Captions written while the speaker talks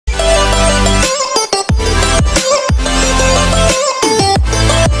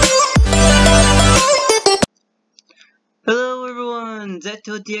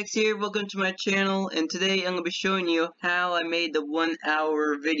ZTODX here, welcome to my channel, and today I'm going to be showing you how I made the 1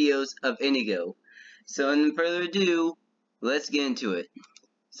 hour videos of Indigo. So without further ado, let's get into it.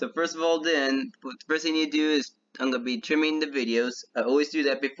 So first of all then, the first thing you do is I'm going to be trimming the videos. I always do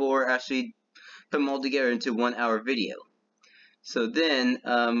that before I actually put them all together into 1 hour video. So then,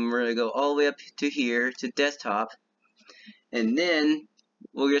 we're going to go all the way up to here, to desktop, and then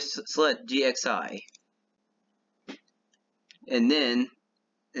we'll just select GXI. And then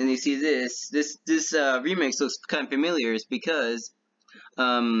you see this remix looks kind of familiar is because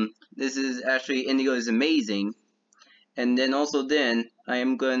this is actually Indigo is Amazing. And then also then I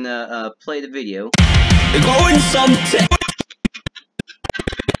am gonna play the video.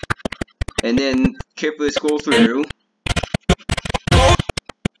 And then carefully scroll through.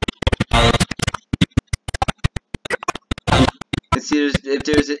 And see if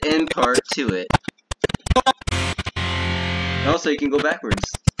there's an end part to it. Also, you can go backwards.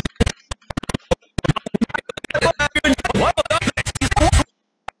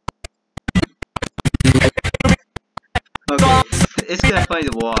 Okay, it's kind of funny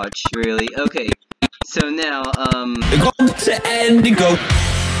to watch, really. Okay, so now, I'm very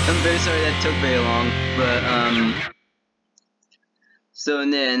sorry that took very long, but, so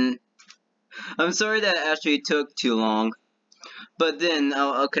then, I'm sorry that actually took too long, but then,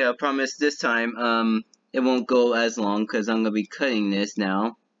 okay, I promise this time, it won't go as long because I'm gonna be cutting this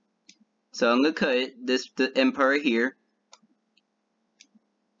now. So I'm gonna cut the end part here.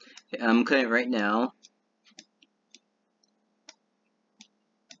 I'm cutting it right now.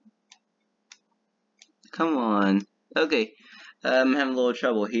 Come on. Okay, I'm having a little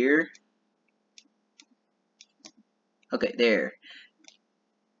trouble here. Okay, there.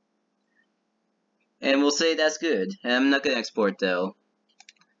 And we'll say that's good. And I'm not gonna export though.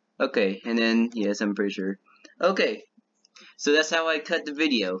 Okay, and then, yes, I'm pretty sure. Okay, so that's how I cut the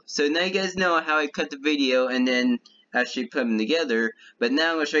video. So now you guys know how I cut the video and then actually put them together. But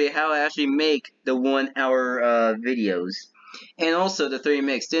now I'm going to show you how I actually make the 1 hour videos. And also the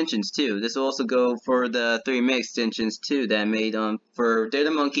 30-minute extensions too. This will also go for the 30-minute extensions too that I made for Dare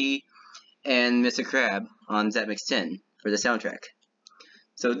the Monkey and Mr. Crab on ZapMix 10 for the soundtrack.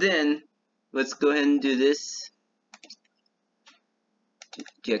 So then, let's go ahead and do this.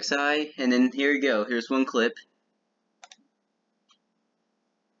 GXI, and then here you go. Here's one clip.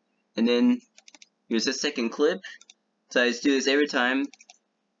 And then here's the second clip. So I just do this every time.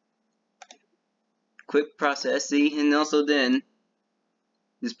 Quick process, see? And also then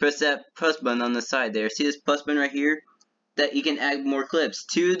just press that plus button on the side there. See this plus button right here? That you can add more clips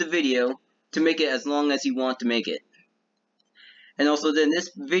to the video to make it as long as you want to make it. And also then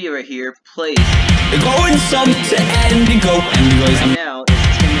this video right here plays. Going some to Indigo. And now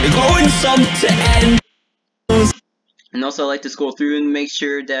it's 10 minutes. Going some to Indigo. And also I like to scroll through and make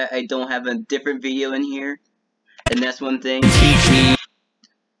sure that I don't have a different video in here. And that's one thing.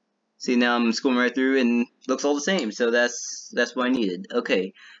 See, now I'm scrolling right through and looks all the same. So that's what I needed.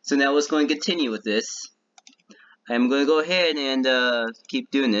 Okay. So now let's go and continue with this. I'm going to go ahead and keep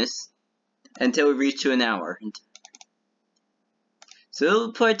doing this until we reach to an hour. So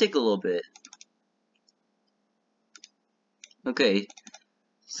it'll probably take a little bit. Okay.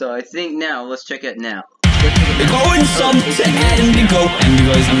 So I think now, let's check it now. Going some to Indigo.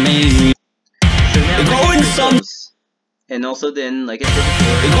 Indigo is amazing. So now we're close. And also then, like I said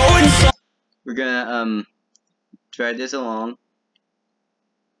before, we're gonna drag this along.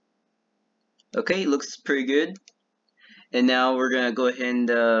 Okay, looks pretty good. And now we're gonna go ahead and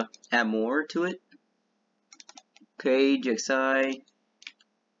add more to it. Okay, GXI.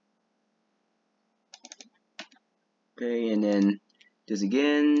 Okay, and then this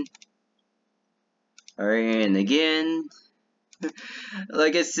again. Alright, and again.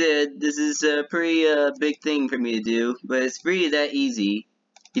 Like I said, this is a pretty big thing for me to do, but it's really that easy.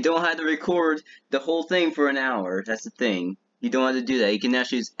 You don't have to record the whole thing for an hour, that's the thing. You don't have to do that. You can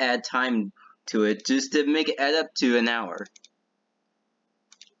actually just add time to it just to make it add up to an hour.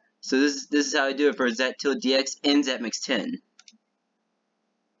 So this is how I do it for ZTODX and ZapMix 10.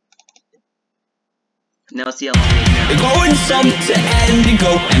 Now let's see how long it is now. Going some to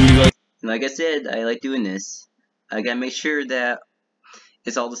Indigo. Like I said, I like doing this. I gotta make sure that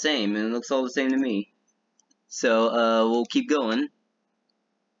it's all the same, and it looks all the same to me. So, we'll keep going.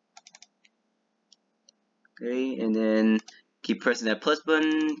 Okay, and then keep pressing that plus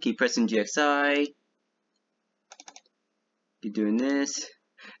button, keep pressing GXI. Keep doing this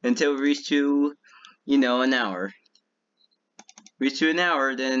until we reach to, you know, an hour. Reach to an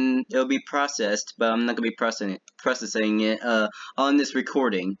hour, then it'll be processed, but I'm not gonna be processing it on this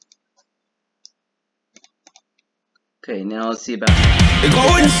recording. Okay, now let's see about.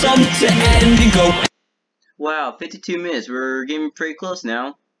 Going some to Indigo. Wow, 52 minutes. We're getting pretty close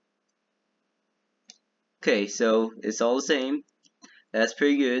now. Okay, so it's all the same. That's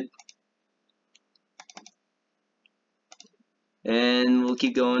pretty good. And we'll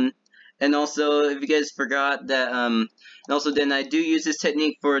keep going. And also, if you guys forgot that, and also then I do use this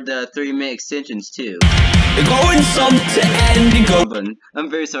technique for the 3-minute extensions too. Going some to Indigo. Button.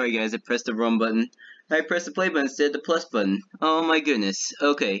 I'm very sorry guys, I pressed the wrong button. I pressed the play button instead of the plus button. Oh my goodness.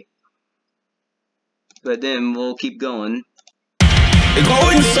 Okay. But then we'll keep going.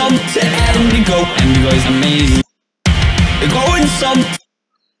 Going some to Indigo. Indigo is amazing. Going some.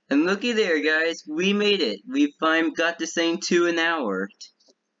 And looky there guys, we made it. We finally got this thing to an hour.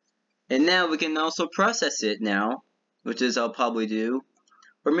 And now we can also process it now, which is I'll probably do.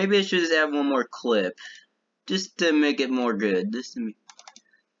 Or maybe I should just add one more clip, just to make it more good.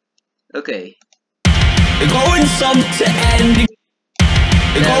 Okay. Going some to Indigo.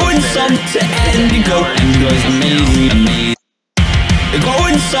 Going some to Indigo. Indigo is amazing.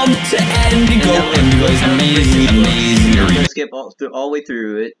 Going some to Indigo. Indigo is amazing. I'm gonna skip all the way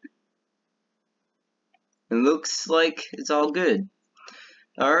through it. It looks like it's all good.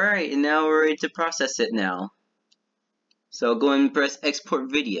 Alright, and now we're ready to process it now. So go and press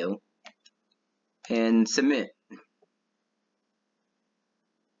export video and submit.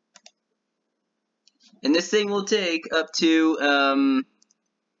 And this thing will take up to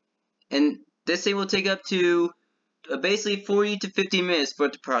basically 40 to 50 minutes for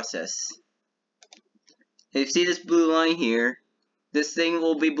it to process. If you see this blue line here, this thing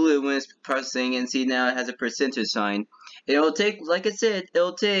will be blue when it's processing, and see now it has a percentage sign. It'll take, like I said,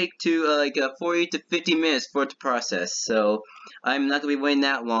 it'll take to 40 to 50 minutes for it to process. So I'm not gonna be waiting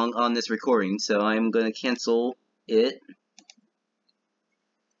that long on this recording. So I'm gonna cancel it,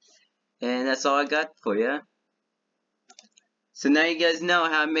 and that's all I got for you. So now you guys know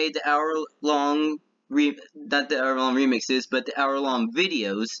how I made the hour-long not the hour-long remixes, but the hour-long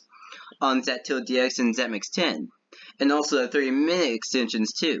videos on ZatTiltDX and ZatMix10, and also the 3-minute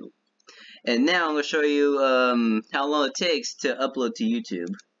extensions too. And now I'm going to show you how long it takes to upload to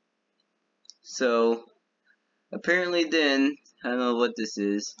YouTube. So apparently then, I don't know what this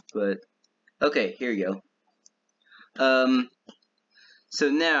is, but okay, here you go. So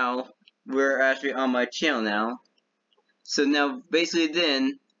now we're actually on my channel now. So now basically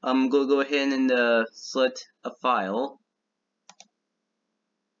then I'm going to go ahead and select a file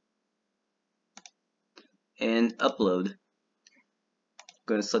and upload. I'm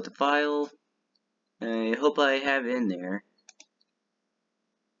going to select the file. I hope I have it in there.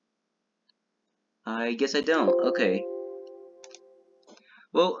 I guess I don't. Okay.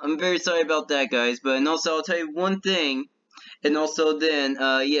 Well, I'm very sorry about that, guys. But and also I'll tell you one thing. And also then,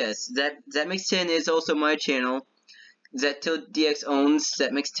 yes, ZatMix10 is also my channel. ZatTiltDX owns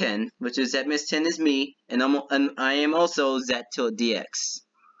ZatMix10, which is ZatMix10 is me, and I am also ZatTiltDX.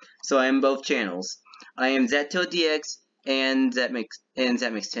 So I am both channels. I am ZatTiltDX and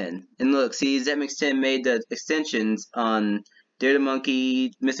ZatMix10. And look, see, ZatMix10 made the extensions on Dare the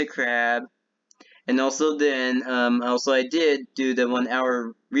Monkey, Mr. Crab, and also then, also I did do the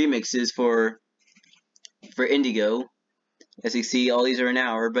 1-hour remixes for Indigo. As you see, all these are an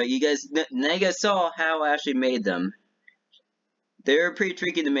hour, but now you guys saw how I actually made them. They're pretty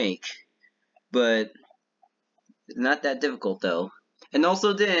tricky to make, but not that difficult though. And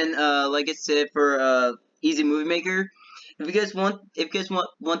also then, like I said, for Easy Movie Maker, if you guys want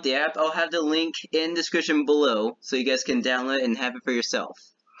the app, I'll have the link in the description below, so you guys can download it and have it for yourself.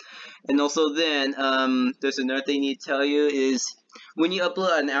 And also then, there's another thing I need to tell you is when you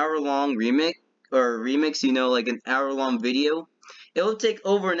upload an hour-long remix, you know, like an hour-long video, it'll take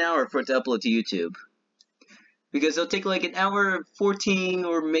over an hour for it to upload to YouTube. Because it'll take like an hour 14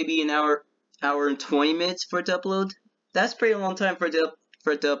 or maybe an hour and 20 minutes for it to upload. That's a pretty long time for it to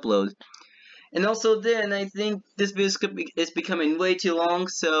upload. And also then, I think this video is becoming way too long.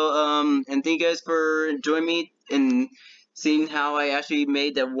 So, and thank you guys for joining me and seeing how I actually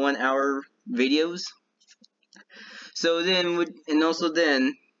made that 1-hour videos. So then, and also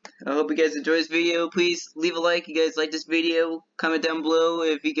then, I hope you guys enjoy this video. Please leave a like if you guys like this video. Comment down below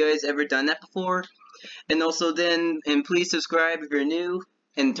if you guys ever done that before. And also then, and please subscribe if you're new,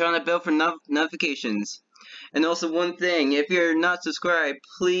 and turn on the bell for notifications. And also one thing, if you're not subscribed,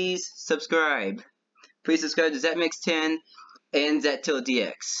 please subscribe. Please subscribe to ZatMix10 and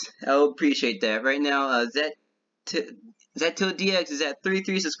ZatTiltDX. I would appreciate that. Right now, ZatTiltDX is at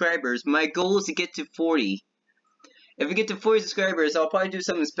 33 subscribers. My goal is to get to 40. If we get to 40 subscribers, I'll probably do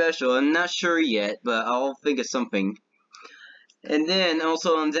something special. I'm not sure yet, but I'll think of something. And then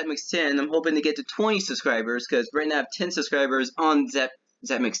also on ZapMix10, I'm hoping to get to 20 subscribers, because right now I have 10 subscribers on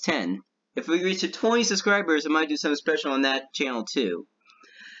ZapMix10. If we reach to 20 subscribers, I might do something special on that channel too.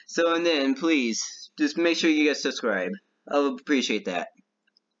 So, and then, please, just make sure you guys subscribe. I'll appreciate that.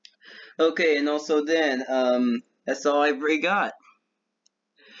 Okay, and also then, that's all I've really got.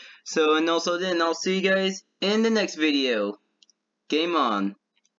 So, and also then, I'll see you guys in the next video. Game on.